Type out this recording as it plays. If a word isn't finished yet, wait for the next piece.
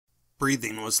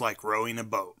Breathing was like rowing a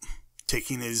boat.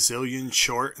 Taking a zillion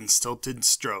short and stilted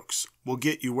strokes will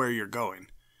get you where you're going,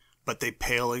 but they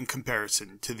pale in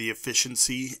comparison to the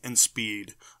efficiency and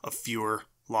speed of fewer,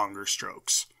 longer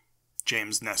strokes.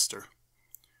 James Nestor.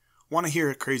 Want to hear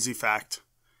a crazy fact?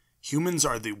 Humans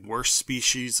are the worst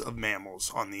species of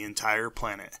mammals on the entire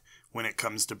planet when it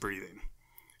comes to breathing.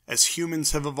 As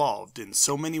humans have evolved in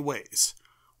so many ways,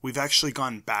 we've actually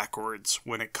gone backwards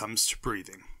when it comes to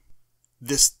breathing.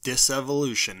 This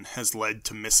dysevolution has led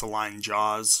to misaligned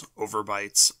jaws,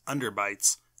 overbites,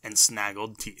 underbites, and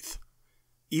snaggled teeth.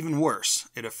 Even worse,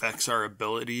 it affects our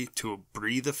ability to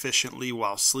breathe efficiently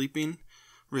while sleeping,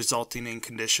 resulting in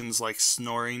conditions like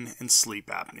snoring and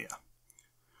sleep apnea.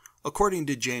 According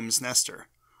to James Nestor,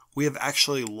 we have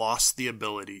actually lost the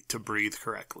ability to breathe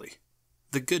correctly.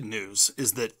 The good news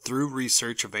is that through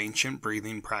research of ancient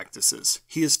breathing practices,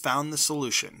 he has found the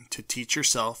solution to teach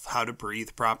yourself how to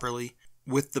breathe properly,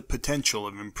 with the potential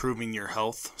of improving your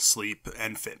health, sleep,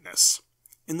 and fitness.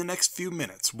 In the next few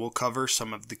minutes, we'll cover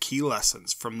some of the key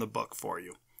lessons from the book for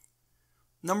you.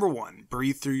 Number 1,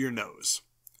 breathe through your nose.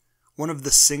 One of the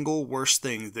single worst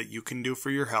things that you can do for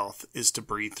your health is to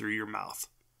breathe through your mouth.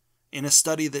 In a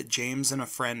study that James and a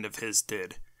friend of his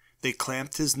did, they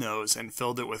clamped his nose and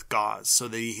filled it with gauze so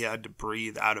that he had to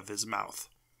breathe out of his mouth.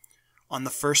 On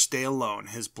the first day alone,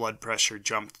 his blood pressure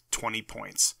jumped 20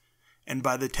 points. And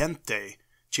by the 10th day,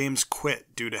 James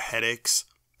quit due to headaches,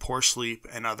 poor sleep,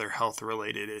 and other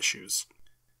health-related issues.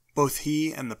 Both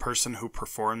he and the person who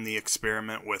performed the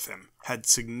experiment with him had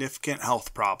significant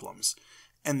health problems,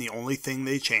 and the only thing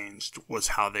they changed was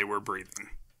how they were breathing.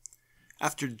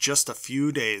 After just a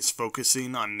few days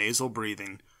focusing on nasal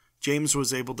breathing, James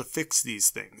was able to fix these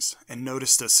things and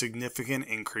noticed a significant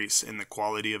increase in the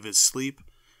quality of his sleep,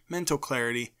 mental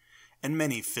clarity, and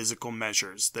many physical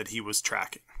measures that he was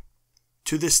tracking.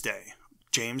 To this day,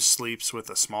 James sleeps with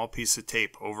a small piece of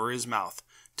tape over his mouth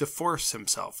to force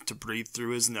himself to breathe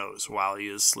through his nose while he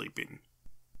is sleeping.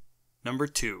 Number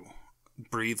 2,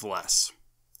 breathe less.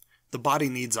 The body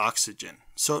needs oxygen,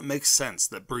 so it makes sense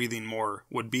that breathing more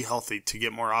would be healthy to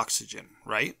get more oxygen,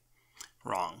 right?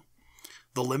 Wrong.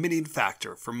 The limiting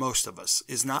factor for most of us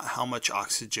is not how much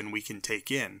oxygen we can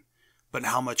take in, but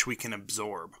how much we can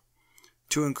absorb.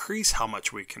 To increase how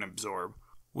much we can absorb,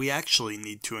 we actually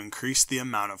need to increase the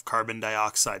amount of carbon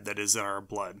dioxide that is in our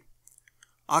blood.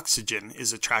 Oxygen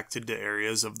is attracted to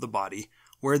areas of the body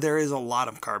where there is a lot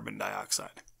of carbon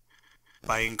dioxide.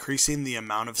 By increasing the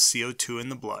amount of CO2 in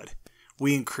the blood,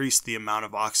 we increase the amount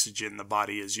of oxygen the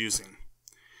body is using.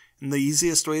 And the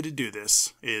easiest way to do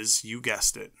this is, you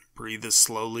guessed it, breathe as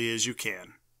slowly as you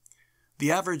can.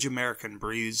 The average American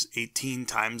breathes 18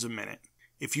 times a minute.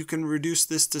 If you can reduce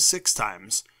this to 6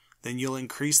 times, then you'll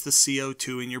increase the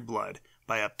CO2 in your blood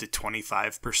by up to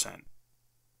 25%.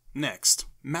 Next,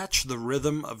 match the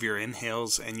rhythm of your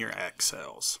inhales and your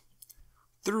exhales.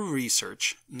 Through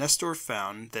research, Nestor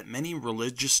found that many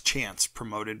religious chants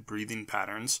promoted breathing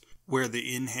patterns where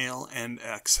the inhale and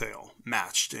exhale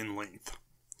matched in length.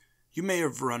 You may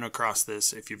have run across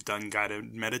this if you've done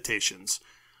guided meditations,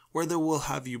 where they will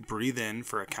have you breathe in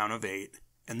for a count of 8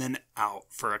 and then out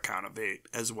for a count of 8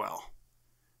 as well.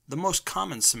 The most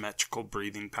common symmetrical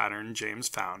breathing pattern James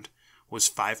found was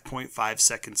 5.5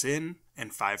 seconds in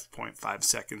and 5.5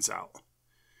 seconds out.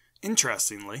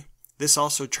 Interestingly, this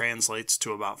also translates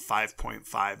to about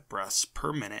 5.5 breaths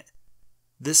per minute.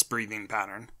 This breathing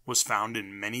pattern was found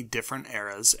in many different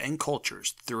eras and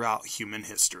cultures throughout human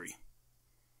history.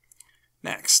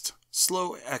 Next,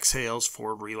 slow exhales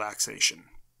for relaxation.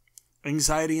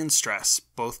 Anxiety and stress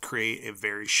both create a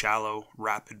very shallow,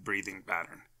 rapid breathing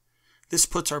pattern. This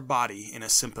puts our body in a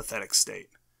sympathetic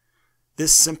state.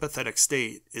 This sympathetic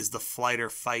state is the flight or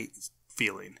fight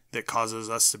feeling that causes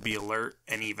us to be alert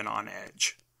and even on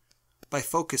edge. By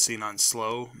focusing on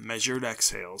slow, measured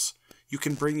exhales, you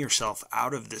can bring yourself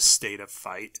out of this state of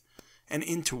fight and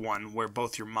into one where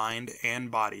both your mind and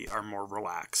body are more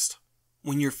relaxed.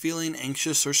 When you're feeling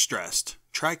anxious or stressed,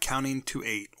 try counting to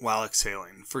 8 while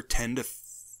exhaling for 10 to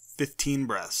 15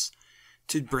 breaths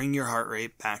to bring your heart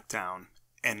rate back down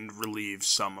and relieve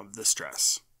some of the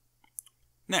stress.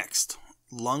 Next,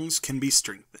 lungs can be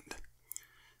strengthened.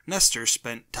 Nestor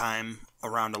spent time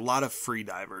around a lot of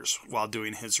freedivers while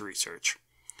doing his research.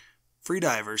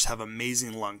 Freedivers have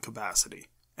amazing lung capacity,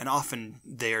 and often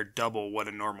they are double what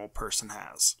a normal person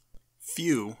has.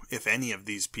 Few, if any of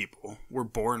these people, were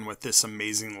born with this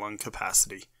amazing lung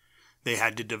capacity. They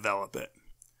had to develop it.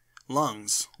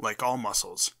 Lungs, like all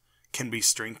muscles, can be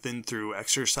strengthened through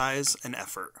exercise and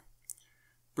effort.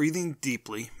 Breathing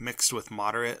deeply mixed with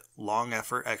moderate,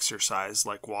 long-effort exercise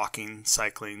like walking,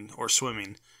 cycling, or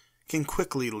swimming can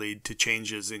quickly lead to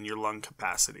changes in your lung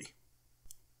capacity.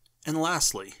 And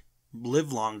lastly,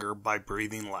 live longer by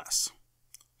breathing less.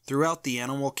 Throughout the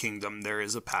animal kingdom there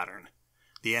is a pattern.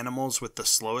 The animals with the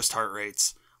slowest heart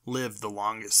rates live the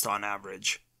longest on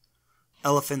average.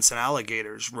 Elephants and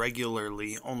alligators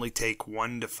regularly only take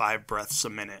 1 to 5 breaths a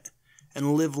minute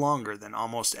and live longer than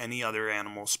almost any other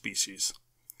animal species.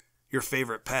 Your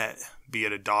favorite pet, be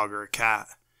it a dog or a cat,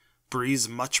 breathes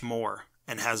much more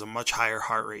and has a much higher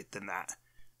heart rate than that.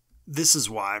 This is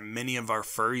why many of our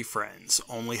furry friends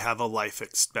only have a life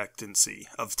expectancy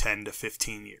of 10 to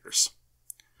 15 years.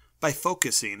 By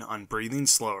focusing on breathing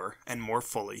slower and more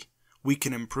fully, we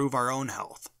can improve our own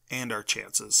health and our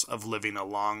chances of living a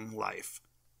long life.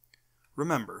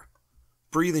 Remember,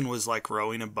 breathing was like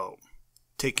rowing a boat.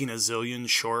 Taking a zillion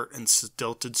short and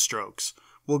stilted strokes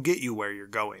will get you where you're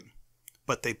going,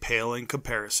 but they pale in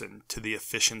comparison to the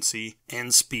efficiency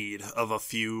and speed of a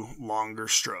few longer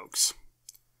strokes.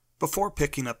 Before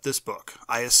picking up this book,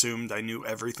 I assumed I knew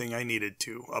everything I needed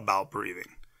to about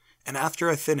breathing, and after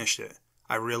I finished it,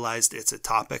 I realized it's a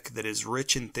topic that is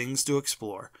rich in things to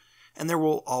explore, and there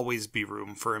will always be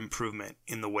room for improvement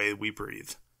in the way we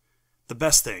breathe. The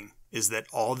best thing is that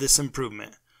all this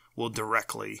improvement will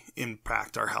directly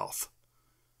impact our health.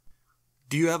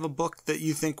 Do you have a book that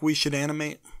you think we should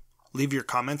animate? Leave your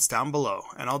comments down below,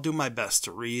 and I'll do my best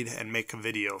to read and make a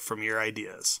video from your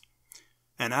ideas.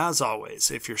 And as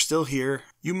always, if you're still here,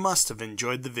 you must have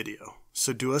enjoyed the video,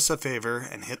 so do us a favor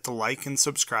and hit the like and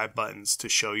subscribe buttons to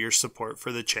show your support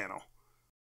for the channel.